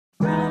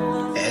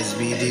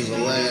HBD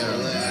Vallejo.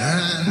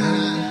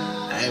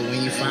 Hey,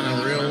 when you find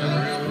a real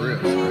one, for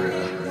real.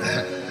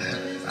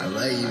 I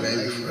love you,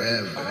 baby,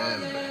 forever.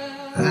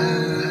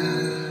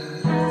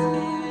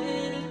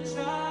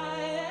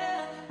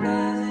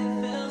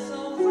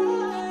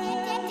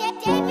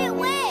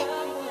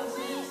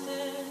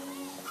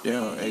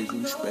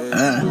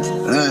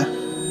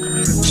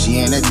 She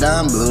ain't a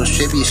dumb blue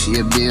strippy, she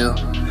a bill.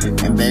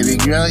 And baby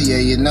girl, yeah,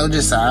 you know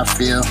just how I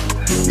feel.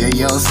 Yeah,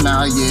 your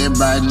smile, yeah,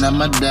 brighten up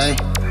my day.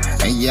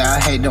 And yeah, I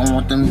hate, don't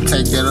want them to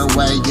take that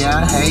away. Yeah,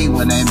 I hate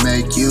when they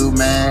make you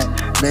mad.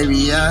 Baby,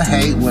 yeah, I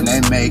hate when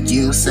they make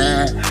you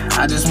sad.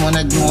 I just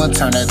wanna go and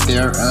turn that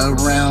there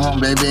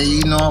around. Baby,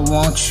 you know I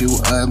want you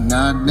up,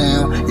 not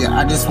down. Yeah,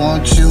 I just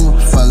want you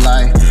for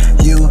life.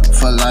 You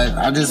for life.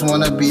 I just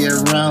wanna be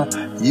around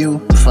you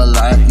for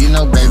life. You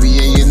know, baby,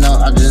 yeah, you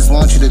know, I just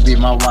want you to be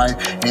my wife.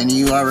 And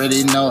you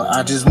already know,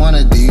 I just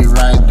wanna do you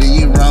right. Do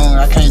you wrong,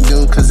 I can't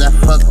do it cause I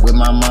fuck with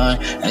my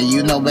mind. And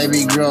you know,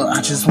 baby girl,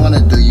 I just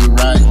wanna do you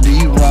right. Do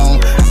you wrong,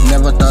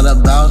 never thought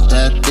about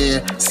that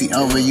there. See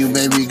over you,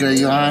 baby girl,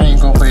 you I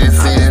ain't gon' play it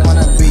fair. I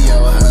wanna be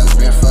your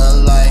husband for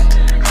life.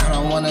 I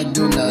don't wanna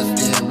do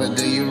nothing but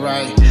do you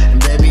right.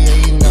 And baby,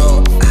 yeah, you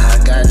know, I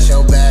got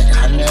your back.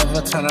 I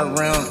never turn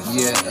around,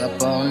 yeah,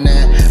 up on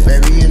that.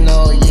 Baby, you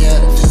know, yeah,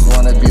 just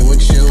wanna be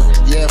with you.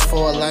 Yeah,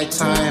 for a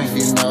lifetime,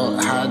 you know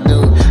how I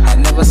do. I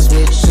never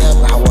switch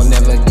up, I will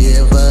never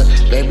give up.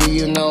 Baby,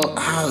 you know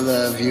I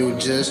love you,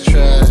 just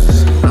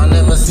trust. I'll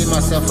never see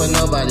myself with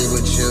nobody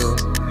but you.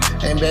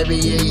 And baby,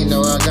 yeah, you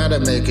know I gotta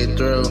make it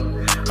through.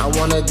 I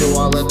wanna do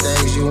all the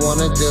things you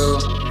wanna do.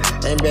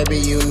 And baby,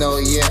 you know,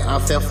 yeah, I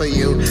fell for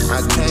you.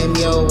 I came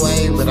your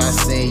way, but I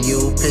seen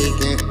you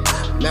peeking.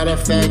 Matter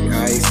of fact,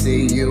 I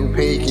see you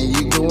peeking.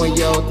 You doing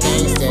your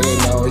thing, steady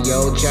know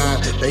your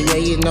job. But yeah,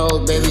 you know,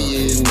 baby,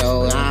 you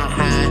know I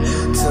had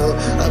to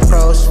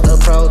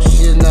approach,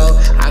 you know.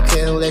 I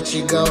can't let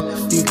you go,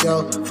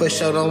 for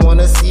sure. Don't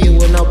wanna see you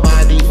with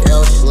nobody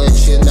else,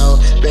 let you know.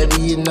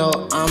 Baby, you know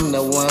I'm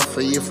the one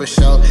for you, for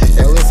sure.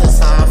 At least that's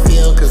how I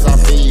feel, cause I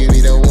feel you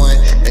be the one.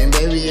 And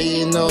baby, yeah,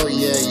 you know,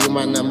 yeah, you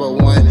my number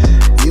one.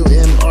 You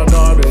and our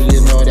daughter, you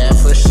know that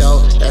for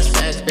sure. That's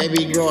facts,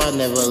 baby girl, I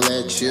never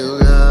let you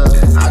go.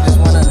 I just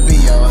wanna be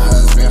your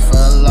husband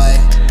for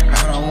life.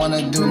 I don't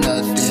wanna do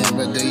nothing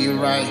but do you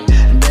right.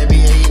 Baby,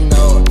 yeah, you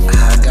know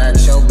I got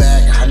your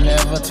back. I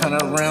never turn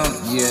around,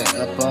 yeah,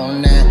 up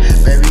on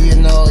that. Baby,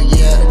 you know,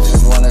 yeah,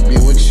 just wanna be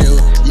with you.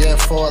 Yeah,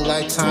 for a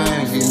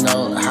lifetime, you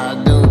know how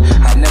I do.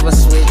 I never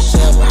switch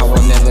up, I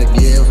will never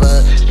give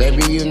up.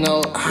 Baby, you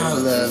know I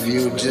love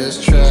you,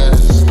 just trust.